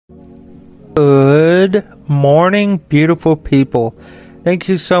Good morning, beautiful people. Thank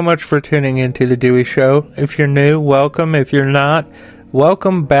you so much for tuning into The Dewey Show. If you're new, welcome. If you're not,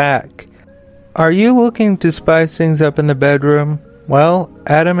 welcome back. Are you looking to spice things up in the bedroom? Well,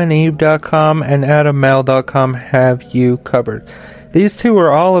 AdamandEve.com and AdamMail.com have you covered. These two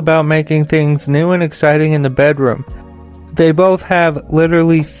are all about making things new and exciting in the bedroom. They both have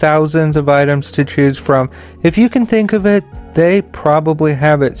literally thousands of items to choose from. If you can think of it, they probably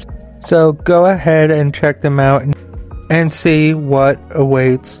have it. So go ahead and check them out and see what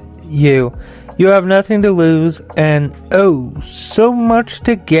awaits you. You have nothing to lose and so much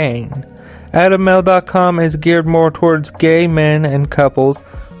to gain. AdamMail.com is geared more towards gay men and couples,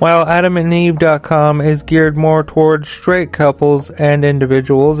 while AdamandEve.com is geared more towards straight couples and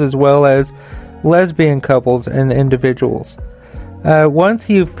individuals, as well as lesbian couples and individuals.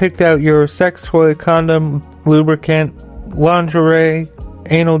 Once you've picked out your sex toy, condom, lubricant, lingerie,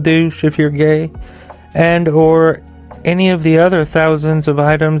 anal douche if you're gay, and or any of the other thousands of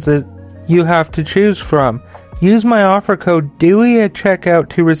items that you have to choose from, use my offer code DEWEY at checkout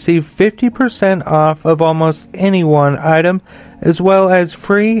to receive 50% off of almost any one item, as well as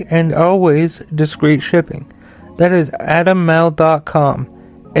free and always discreet shipping. That is AdamMail.com,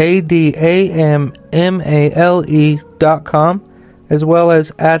 AdamMale.com, as well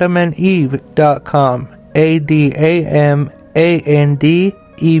as AdamandEve.com,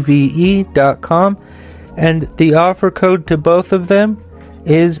 AdamandEve.com, and the offer code to both of them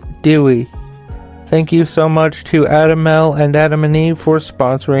is DEWEY. Thank you so much to Adam Mel and Adam and Eve for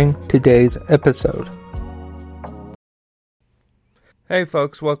sponsoring today's episode. Hey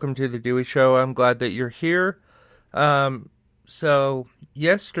folks, welcome to the Dewey Show. I'm glad that you're here. So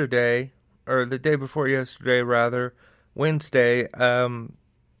yesterday, or the day before yesterday rather, Wednesday,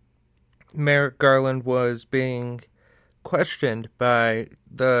 Merrick Garland was being questioned by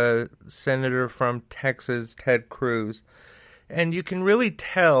the senator from Texas, Ted Cruz. And you can really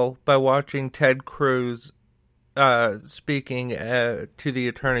tell by watching Ted Cruz speaking to the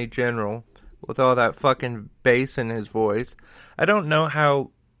Attorney General with all that fucking bass in his voice. I don't know how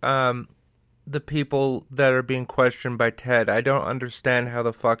the people that are being questioned by Ted, I don't understand how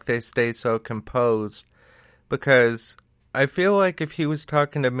the fuck they stay so composed. Because I feel like if he was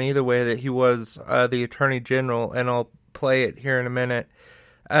talking to me the way that he was the Attorney General, and I'll play it here in a minute,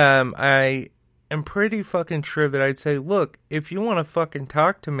 I am pretty fucking sure that I'd say, look, if you want to fucking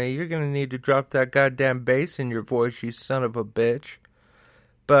talk to me, you're going to need to drop that goddamn bass in your voice, you son of a bitch.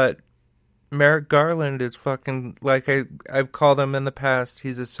 But Merrick Garland is fucking, like I've called him in the past,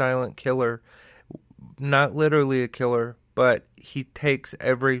 he's a silent killer. Not literally a killer, but he takes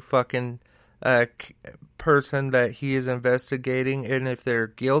every fucking person that he is investigating, and if they're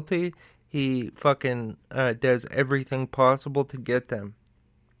guilty, he fucking does everything possible to get them.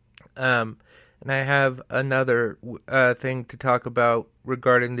 And I have another thing to talk about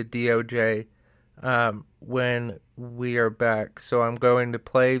regarding the DOJ when we are back. So I'm going to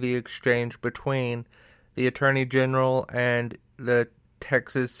play the exchange between the Attorney General and the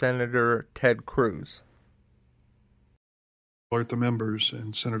Texas Senator Ted Cruz. Alert the members,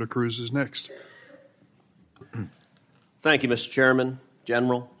 and Senator Cruz is next. Thank you, Mr. Chairman.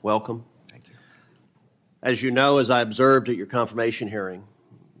 General, welcome. Thank you. As you know, as I observed at your confirmation hearing,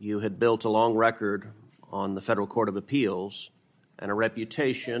 you had built a long record on the Federal Court of Appeals and a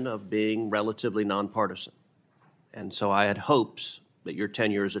reputation of being relatively nonpartisan. And so I had hopes that your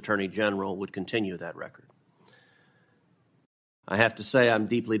tenure as Attorney General would continue that record. I have to say I'm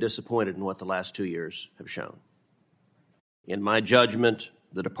deeply disappointed in what the last 2 years have shown. In my judgment,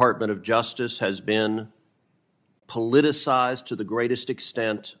 the Department of Justice has been politicized to the greatest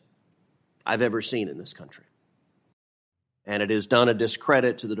extent I've ever seen in this country. And it has done a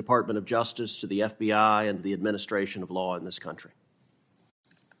discredit to the Department of Justice, to the FBI, and to the administration of law in this country.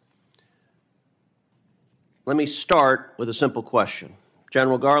 Let me start with a simple question.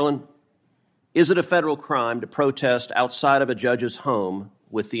 General Garland, is it a federal crime to protest outside of a judge's home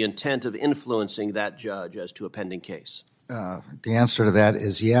with the intent of influencing that judge as to a pending case? The answer to that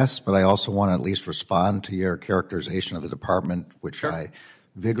is yes, but I also want to at least respond to your characterization of the department, which sure. I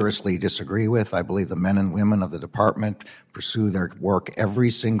vigorously disagree with. I believe the men and women of the department pursue their work every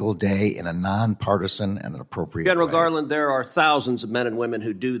single day in a nonpartisan and appropriate General way. Garland, there are thousands of men and women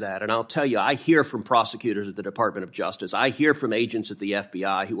who do that, and I'll tell you, I hear from prosecutors at the Department of Justice, I hear from agents at the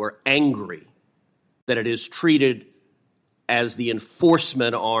FBI who are angry that it is treated as the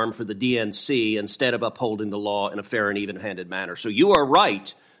enforcement arm for the DNC instead of upholding the law in a fair and even-handed manner. So you are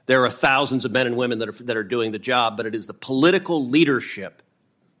right. There are thousands of men and women that are doing the job, but it is the political leadership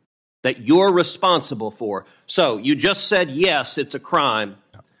that you're responsible for. So you just said, yes, it's a crime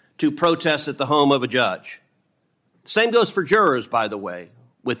to protest at the home of a judge. Same goes for jurors, by the way,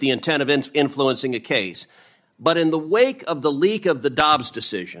 with the intent of influencing a case. But in the wake of the leak of the Dobbs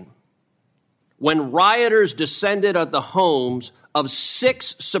decision, when rioters descended on the homes of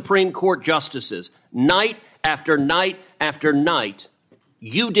 6 Supreme Court justices, night after night after night,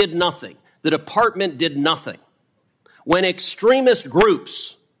 you did nothing. The department did nothing. When extremist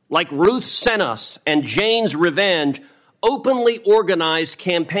groups like Ruth Sent Us and Jane's Revenge openly organized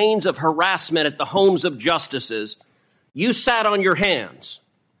campaigns of harassment at the homes of justices, you sat on your hands.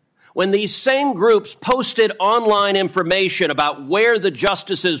 When these same groups posted online information about where the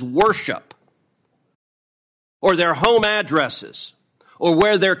justices worship, or their home addresses, or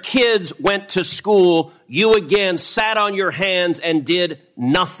where their kids went to school, you again sat on your hands and did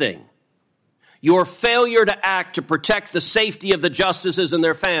nothing. Your failure to act to protect the safety of the justices and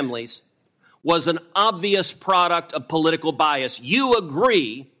their families was an obvious product of political bias. You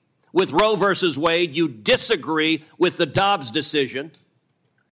agree with Roe versus Wade. You disagree with the Dobbs decision.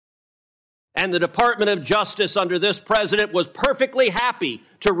 And the Department of Justice under this president was perfectly happy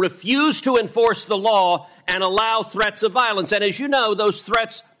to refuse to enforce the law and allow threats of violence. And as you know, those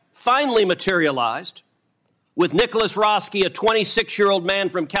threats finally materialized with Nicholas Roski, a 26-year-old man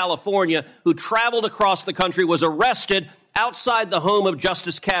from California who traveled across the country, was arrested outside the home of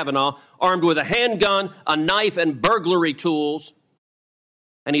Justice Kavanaugh, armed with a handgun, a knife, and burglary tools.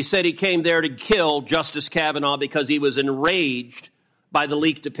 And he said he came there to kill Justice Kavanaugh because he was enraged by the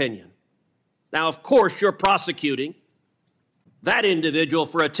leaked opinion. Now, of course, you're prosecuting that individual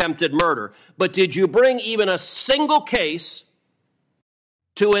for attempted murder. But did you bring even a single case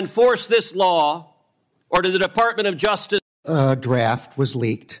to enforce this law, or to the Department of Justice? Draft was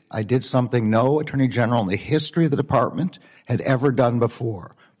leaked. I did something no Attorney General in the history of the department had ever done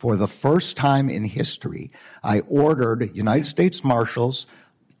before. For the first time in history, I ordered United States Marshals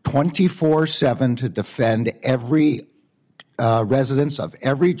 24/7 to defend every residence of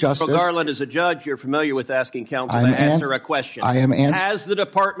every justice. So Garland, as a judge, you're familiar with asking counsel to answer a question. I am answering. Has the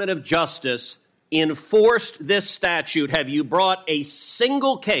Department of Justice enforced this statute? Have you brought a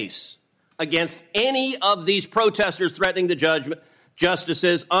single case against any of these protesters threatening the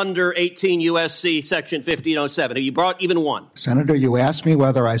justices under 18 U.S.C. Section 1507? Have you brought even one? Senator, you asked me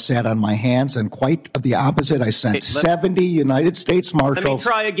whether I sat on my hands, and quite the opposite. I sent 70 United States Marshals. Let me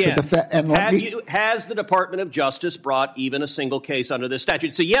try again. To defend. Has the Department of Justice brought even a single case under this statute?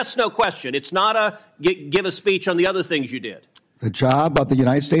 It's a yes-no question. It's not a give a speech on the other things you did. The job of the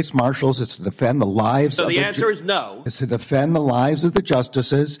United States Marshals is to defend the lives of the answer is no. Is to defend the lives of the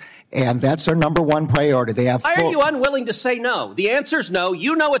justices, and that's our number one priority. They have. Why are you unwilling to say no? The answer is no.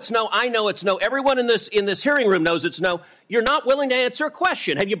 You know it's no. I know it's no. Everyone in this hearing room knows it's no. You're not willing to answer a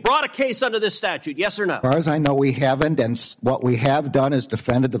question. Have you brought a case under this statute? Yes or no? As far as I know, we haven't, and what we have done is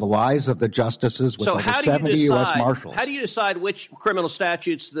defended the lives of the justices with over 70 U.S. Marshals. How do you decide which criminal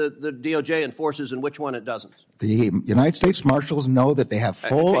statutes the DOJ enforces and which one it doesn't? The United States Marshals know that they have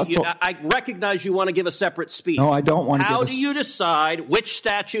full authority. I recognize you want to give a separate speech. No, I don't want to give How do you decide which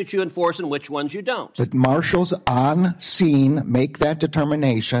statutes you enforce and which ones you don't? The Marshals on scene make that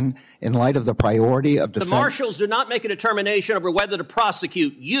determination in light of the priority of defense. The Marshals do not make a determination over whether to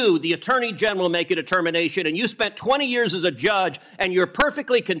prosecute. You, the Attorney General, make a determination, and you spent 20 years as a judge, and you're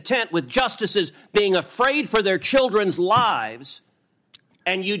perfectly content with justices being afraid for their children's lives,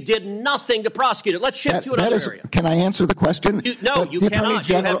 and you did nothing to prosecute it. Let's shift to another area. Can I answer the question? You cannot. You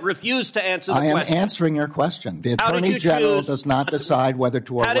have refused to answer the question. I am answering your question. The Attorney General does not decide whether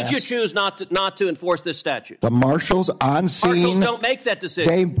to arrest. How did you choose not to enforce this statute? The Marshals on scene. Marshals don't make that decision.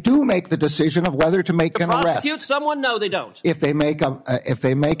 They do make the decision of whether to make an arrest. Prosecute someone? No, they don't.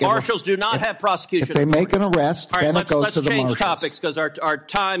 Marshals do not have prosecution. If they make an arrest, then it goes to the Marshals. Let's change topics because our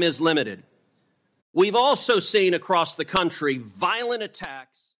time is limited. We've also seen across the country violent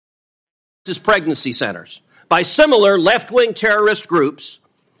attacks to pregnancy centers by similar left-wing terrorist groups,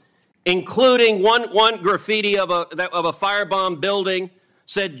 including one graffiti of a firebomb building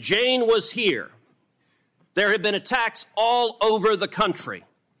said Jane was here. There have been attacks all over the country.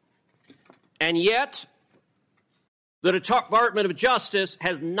 And yet, the Department of Justice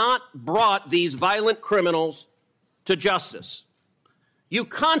has not brought these violent criminals to justice. You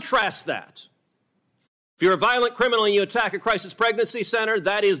contrast that. If you're a violent criminal and you attack a crisis pregnancy center,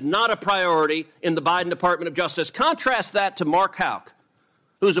 that is not a priority in the Biden Department of Justice. Contrast that to Mark Houck,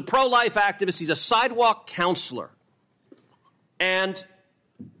 who's a pro-life activist. He's a sidewalk counselor. And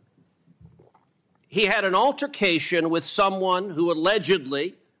he had an altercation with someone who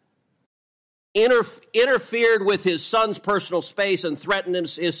allegedly interfered with his son's personal space and threatened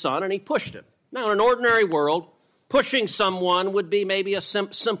his son, and he pushed him. Now, in an ordinary world, pushing someone would be maybe a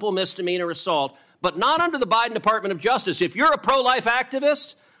simple misdemeanor assault, but not under the Biden Department of Justice. If you're a pro-life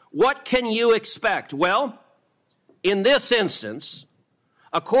activist, what can you expect? Well, in this instance,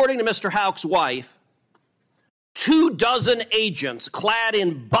 according to Mr. Houck's wife, 24 agents clad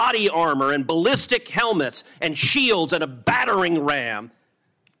in body armor and ballistic helmets and shields and a battering ram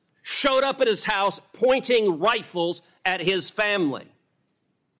showed up at his house pointing rifles at his family.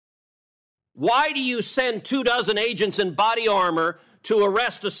 Why do you send 24 agents in body armor to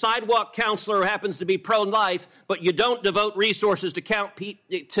arrest a sidewalk counselor who happens to be pro-life, but you don't devote resources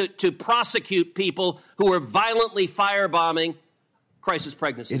to prosecute people who are violently firebombing crisis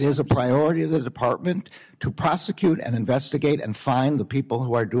pregnancies? It is a priority of the department to prosecute and investigate and find the people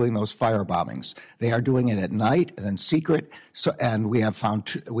who are doing those firebombings. They are doing it at night and in secret. And we have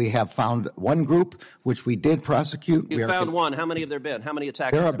found one group which we did prosecute. You found one. How many have there been? How many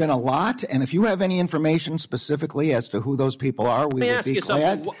attacks? There have been a lot. And if you have any information specifically as to who those people are, we would be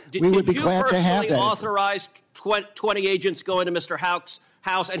glad. Did you personally authorize 20 agents going to Mr. Houck's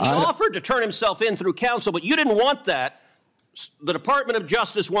house? And he offered to turn himself in through counsel, but you didn't want that. The Department of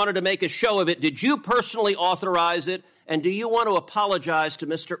Justice wanted to make a show of it. Did you personally authorize it? And do you want to apologize to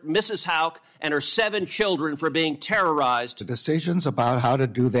Mrs. Houck and her 7 children for being terrorized? The decisions about how to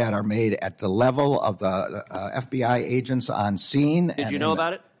do that are made at the level of the FBI agents on scene. Did you know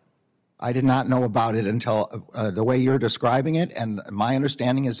about it? I did not know about it until the way you're describing it. And my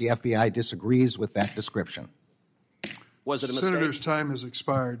understanding is the FBI disagrees with that description. Was it a mistake? Senator's time has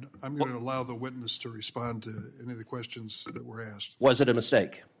expired. I'm going to allow the witness to respond to any of the questions that were asked. Was it a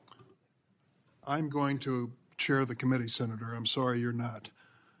mistake? I'm going to chair the committee, Senator. I'm sorry you're not.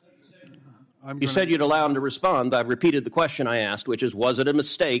 You said you'd allow him to respond. I repeated the question I asked, which is, was it a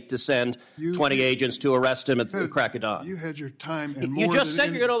mistake to send 20 agents to arrest him at the crack of dawn? You had your time and more. You just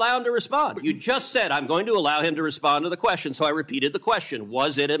said you're going to allow him to respond. You just said, I'm going to allow him to respond to the question, so I repeated the question.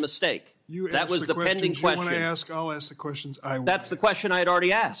 Was it a mistake? That was the pending question. You want to ask, I'll ask the questions I want. That's the question I had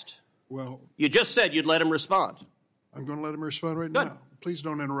already asked. Well, you just said you'd let him respond. I'm going to let him respond right now. Please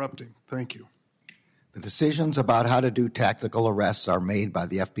don't interrupt him. Thank you. The decisions about how to do tactical arrests are made by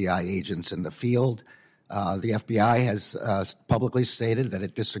the FBI agents in the field. The FBI has publicly stated that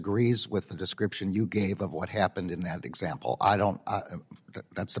it disagrees with the description you gave of what happened in that example.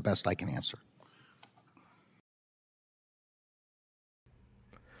 That's the best I can answer.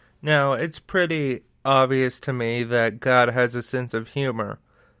 Now, it's pretty obvious to me that God has a sense of humor.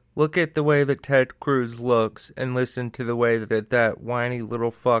 Look at the way that Ted Cruz looks and listen to the way that whiny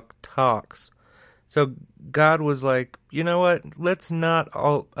little fuck talks. So God was like, you know what? Let's not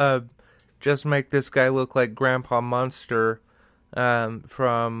all just make this guy look like Grandpa Munster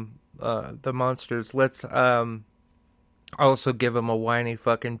from the Monsters. Let's also give him a whiny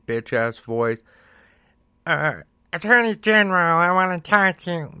fucking bitch-ass voice. Attorney General, I want to talk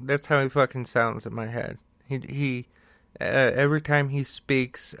to you. That's how he fucking sounds in my head. He every time he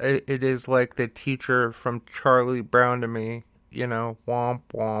speaks, it is like the teacher from Charlie Brown to me. You know, womp,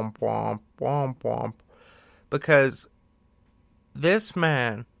 womp, womp, womp, womp. Because this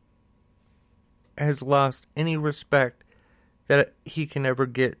man has lost any respect that he can ever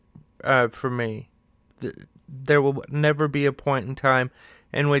get from me. There will never be a point in time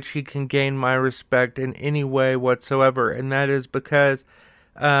in which he can gain my respect in any way whatsoever. And that is because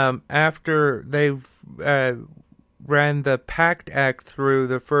after they've ran the PACT Act through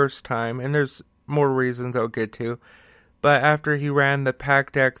the first time, and there's more reasons I'll get to, but after he ran the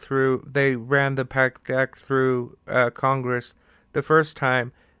PACT Act through, they ran the PACT Act through Congress the first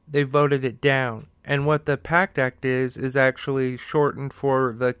time, they voted it down. And what the PACT Act is actually shortened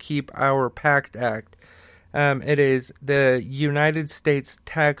for the Keep Our Pact Act. It is the United States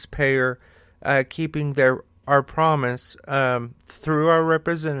taxpayer keeping our promise through our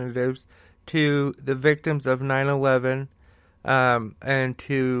representatives to the victims of 9/11 and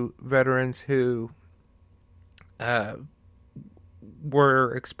to veterans who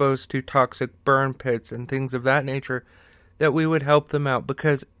were exposed to toxic burn pits and things of that nature, that we would help them out.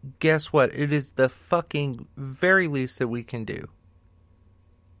 Because guess what? It is the fucking very least that we can do.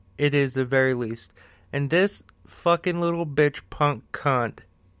 It is the very least. And this fucking little bitch punk cunt,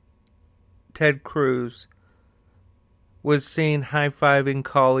 Ted Cruz, was seen high-fiving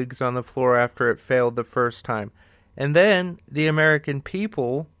colleagues on the floor after it failed the first time. And then the American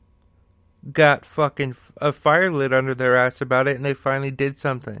people got fucking a fire lit under their ass about it, and they finally did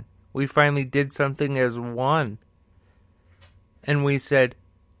something. We finally did something as one. And we said,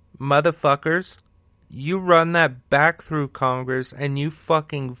 motherfuckers, you run that back through Congress and you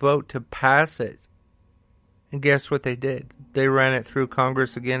fucking vote to pass it. And guess what they did? They ran it through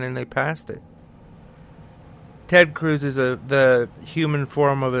Congress again and they passed it. Ted Cruz is the human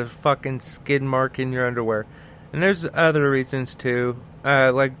form of a fucking skid mark in your underwear. And there's other reasons too.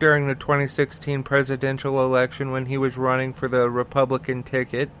 Like during the 2016 presidential election when he was running for the Republican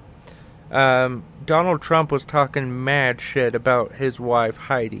ticket, Donald Trump was talking mad shit about his wife,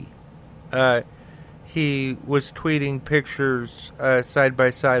 Heidi. He was tweeting pictures side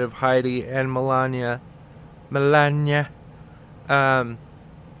by side of Heidi and Melania.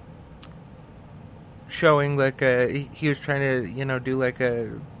 Showing like he was trying to, do like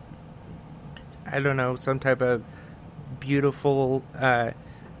some type of beautiful,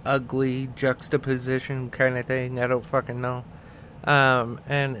 ugly juxtaposition kind of thing. I don't fucking know.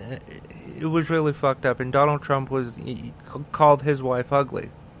 And it was really fucked up. And Donald Trump he called his wife ugly.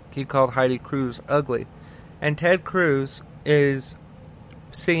 He called Heidi Cruz ugly. And Ted Cruz is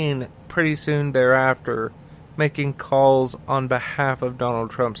seen pretty soon thereafter making calls on behalf of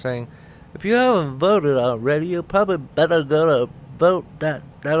Donald Trump saying, if you haven't voted already, you probably better go to vote that.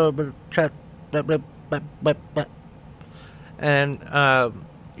 And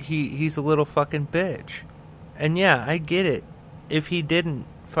he's a little fucking bitch. And yeah, I get it. If he didn't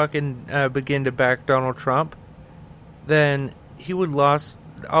fucking begin to back Donald Trump, then he would lost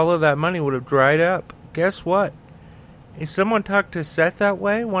all of that money would have dried up. Guess what? If someone talked to Seth that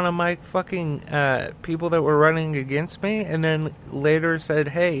way, one of my fucking people that were running against me, and then later said,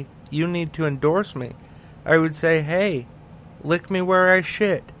 hey, you need to endorse me, I would say, hey, lick me where I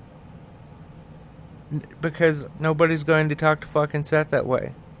shit. Because nobody's going to talk to fucking Seth that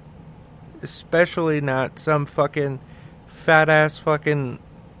way. Especially not some fucking fat-ass fucking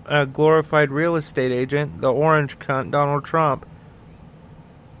glorified real estate agent, the orange cunt, Donald Trump.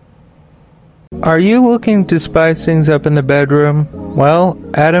 Are you looking to spice things up in the bedroom? Well,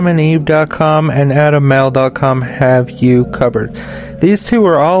 AdamandEve.com and AdamMale.com have you covered. These two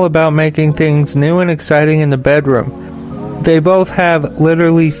are all about making things new and exciting in the bedroom. They both have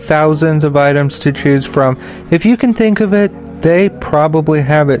literally thousands of items to choose from. If you can think of it, they probably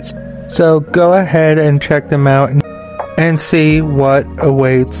have it. So go ahead and check them out and see what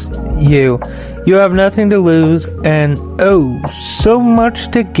awaits you. You have nothing to lose and so much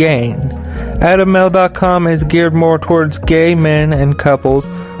to gain. AdamMale.com is geared more towards gay men and couples,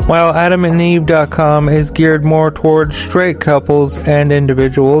 while AdamandEve.com is geared more towards straight couples and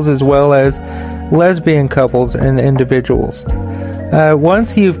individuals, as well as lesbian couples and individuals.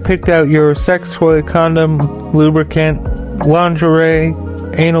 Once you've picked out your sex toy, condom, lubricant, lingerie,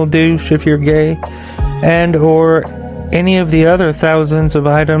 anal douche if you're gay, and or any of the other thousands of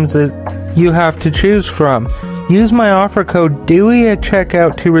items that you have to choose from, use my offer code DEWEY at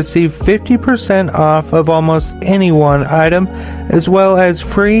checkout to receive 50% off of almost any one item, as well as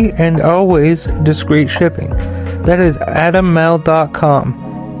free and always discreet shipping. That is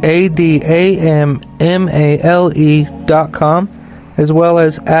AdamMale.com, AdamMale.com, as well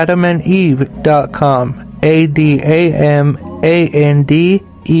as AdamandEve.com,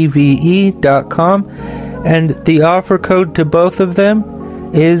 AdamandEve.com, and the offer code to both of them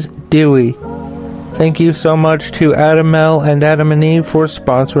is DEWEY. Thank you so much to Adam Mel and Adam and Eve for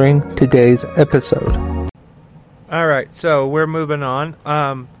sponsoring today's episode. Alright, so we're moving on.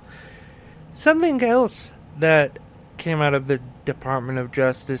 Something else that came out of the Department of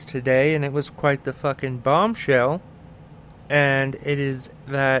Justice today, and it was quite the fucking bombshell, and it is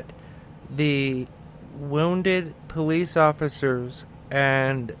that the wounded police officers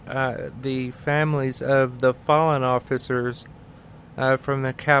and the families of the fallen officers from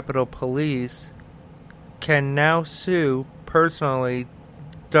the Capitol Police can now sue personally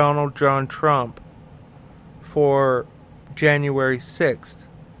Donald John Trump for January 6th,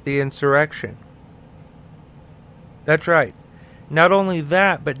 the insurrection. That's right. Not only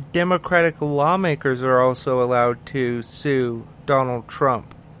that, but Democratic lawmakers are also allowed to sue Donald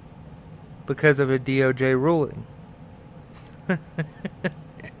Trump because of a DOJ ruling.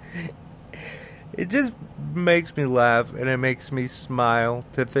 It just makes me laugh and it makes me smile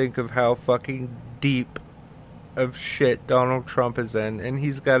to think of how fucking deep of shit Donald Trump is in, and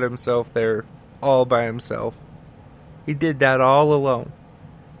he's got himself there all by himself. He did that all alone.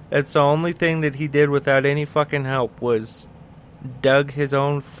 That's the only thing that he did without any fucking help was dug his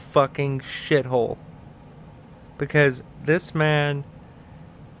own fucking shithole. Because this man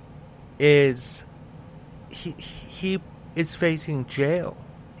is he is facing jail.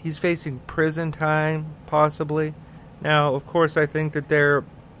 He's facing prison time, possibly. Now, of course, I think that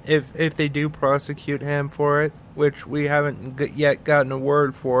if they do prosecute him for it, which we haven't yet gotten a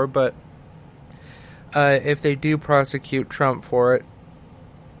word for, but if they do prosecute Trump for it,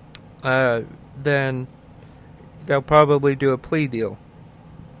 then they'll probably do a plea deal.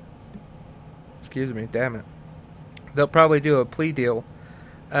 Excuse me, damn it. they'll probably do a plea deal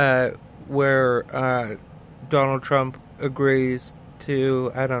where Donald Trump agrees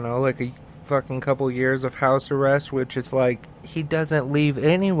to, I don't know, like a fucking couple years of house arrest, which is like, he doesn't leave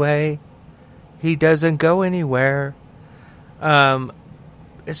anyway. He doesn't go anywhere.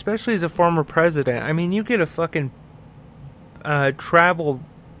 Especially as a former president. I mean, you get a fucking travel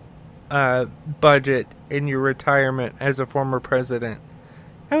budget in your retirement as a former president.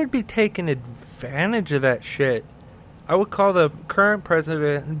 I would be taking advantage of that shit. I would call the current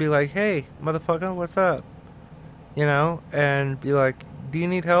president and be like, hey, motherfucker, what's up? You know, and be like, do you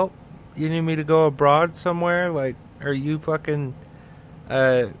need help? You need me to go abroad somewhere? Like, are you fucking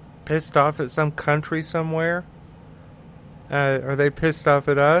pissed off at some country somewhere? Are they pissed off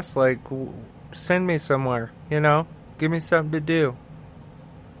at us? Like, send me somewhere, you know? Give me something to do.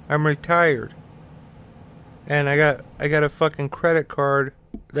 I'm retired. And I got a fucking credit card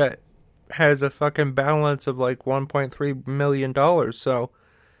that has a fucking balance of like $1.3 million. So,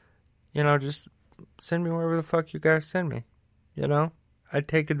 you know, just send me wherever the fuck you guys send me. You know? I'd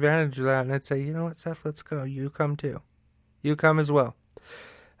take advantage of that and I'd say, you know what, Seth, let's go. You come too. You come as well.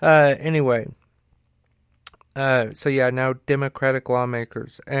 Anyway. So yeah, now Democratic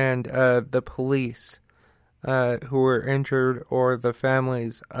lawmakers and the police who were injured, or the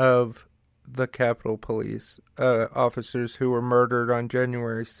families of the Capitol Police officers who were murdered on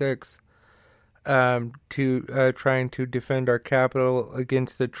January 6th trying to defend our Capitol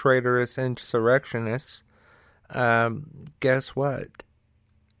against the traitorous insurrectionists. Guess what?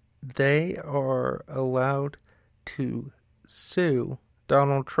 They are allowed to sue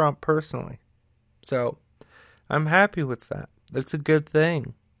Donald Trump personally. So, I'm happy with that. That's a good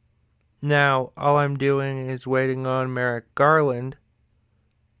thing. Now, all I'm doing is waiting on Merrick Garland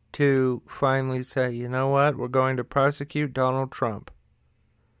to finally say, you know what, we're going to prosecute Donald Trump.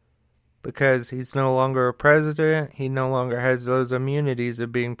 Because he's no longer a president, he no longer has those immunities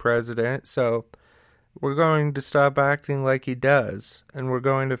of being president, so we're going to stop acting like he does, and we're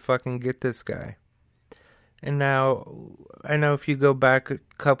going to fucking get this guy. And now, I know if you go back a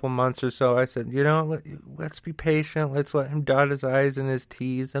couple months or so, I said, you know, let's be patient. Let's let him dot his I's and his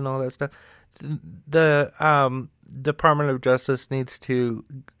T's and all that stuff. The Department of Justice needs to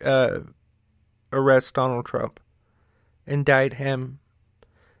arrest Donald Trump, indict him,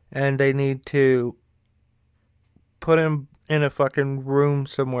 and they need to put him in a fucking room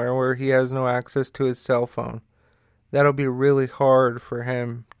somewhere where he has no access to his cell phone. That'll be really hard for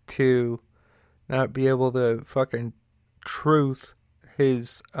him to not be able to fucking truth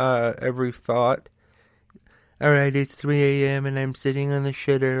his every thought. Alright, it's 3 a.m. and I'm sitting on the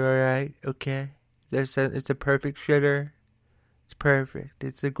shitter, alright? Okay. It's a perfect shitter. It's perfect.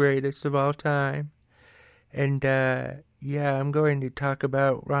 It's the greatest of all time. And, yeah, I'm going to talk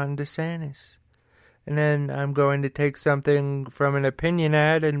about Ron DeSantis. And then I'm going to take something from an opinion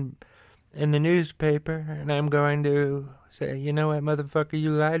ad in the newspaper, and I'm going to say, you know what, motherfucker,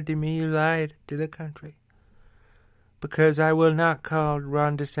 you lied to me, you lied to the country. Because I will not call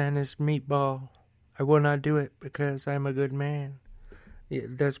Ron DeSantis meatball. I will not do it because I'm a good man. Yeah,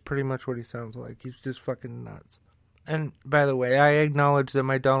 that's pretty much what he sounds like. He's just fucking nuts. And, by the way, I acknowledge that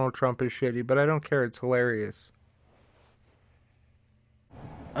my Donald Trump is shitty, but I don't care, it's hilarious.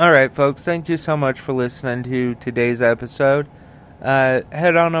 Alright, folks, thank you so much for listening to today's episode.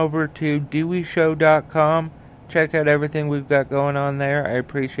 Head on over to DeweyShow.com. Check out everything we've got going on there. I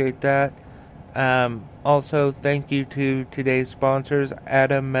appreciate that. Also, thank you to today's sponsors,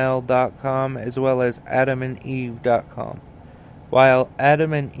 AdamMel.com as well as AdamandEve.com. While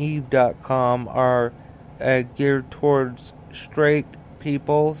AdamandEve.com are geared towards straight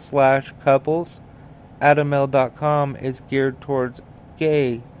people / couples, AdamMel.com is geared towards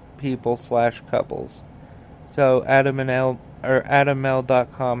gay people / couples. So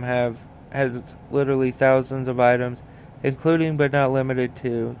AdamMel.com has literally thousands of items, including but not limited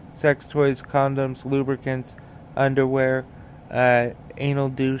to sex toys, condoms, lubricants, underwear, anal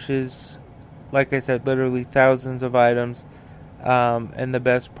douches. Like I said, literally thousands of items. And the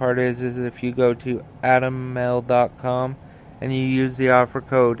best part is if you go to AdamMel.com and you use the offer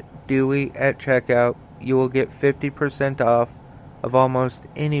code Dewey at checkout, you will get 50% off of almost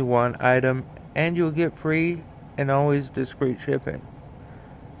any one item, and you'll get free and always discreet shipping.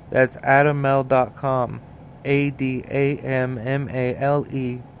 That's AdamMel.com,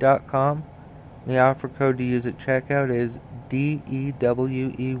 AdamMale.com. The offer code to use at checkout is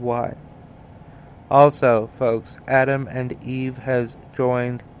DEWEY. Also, folks, Adam and Eve has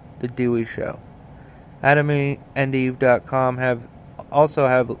joined the Dewey Show. AdamandEve.com also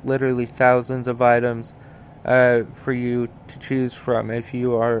have literally thousands of items for you to choose from if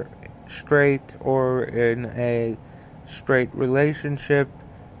you are straight or in a straight relationship,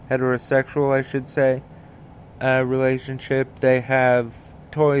 heterosexual, I should say, relationship. They have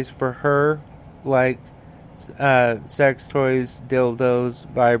toys for her, like sex toys, dildos,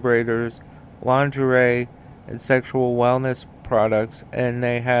 vibrators, lingerie, and sexual wellness products. And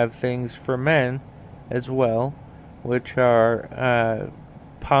they have things for men as well, which are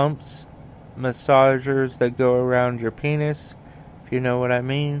pumps, massagers that go around your penis, if you know what I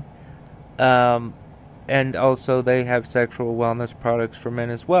mean. And also they have sexual wellness products for men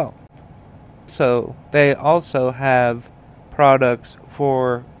as well. So they also have products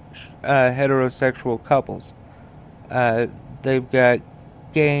for heterosexual couples. They've got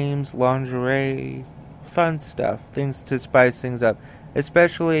games, lingerie, fun stuff, things to spice things up,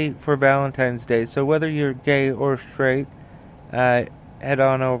 especially for Valentine's Day. So whether you're gay or straight, head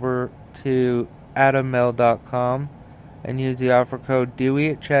on over to adammel.com and use the offer code Dewey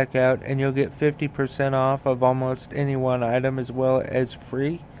at checkout, and you'll get 50% off of almost any one item, as well as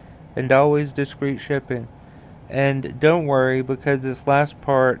free and always discreet shipping. And don't worry, because this last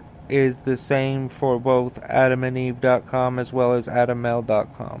part is the same for both adamandeve.com as well as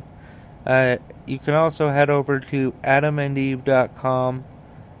adammel.com. You can also head over to adamandeve.com,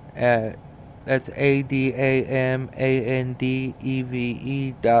 that's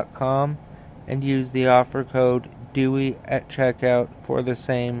ADAMANDEVE.com, and use the offer code Dewey at checkout for the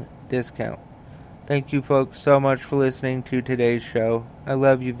same discount. Thank you folks so much for listening to today's show. I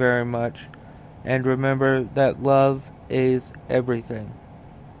love you very much. And remember that love is everything.